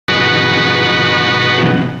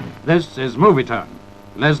This is Movietone.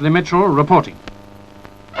 Leslie Mitchell reporting.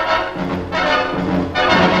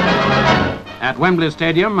 At Wembley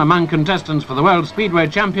Stadium, among contestants for the World Speedway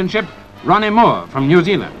Championship, Ronnie Moore from New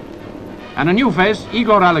Zealand. And a new face,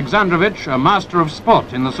 Igor Alexandrovich, a master of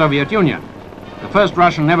sport in the Soviet Union. The first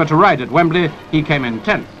Russian ever to ride at Wembley, he came in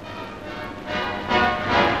 10th.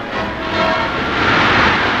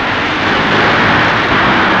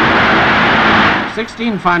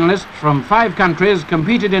 Sixteen finalists from 5 countries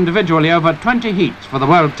competed individually over 20 heats for the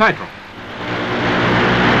world title.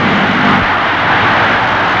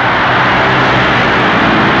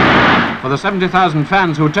 For the 70,000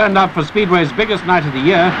 fans who turned up for Speedway's biggest night of the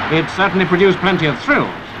year, it certainly produced plenty of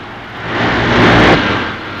thrills.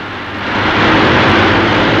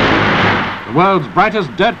 The world's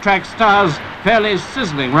brightest dirt track stars fairly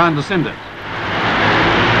sizzling round the cinders.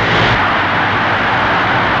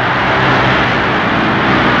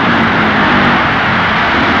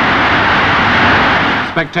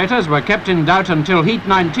 Spectators were kept in doubt until Heat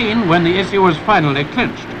 19, when the issue was finally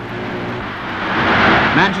clinched.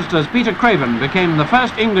 Manchester's Peter Craven became the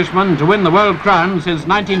first Englishman to win the world crown since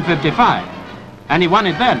 1955. And he won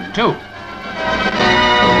it then, too.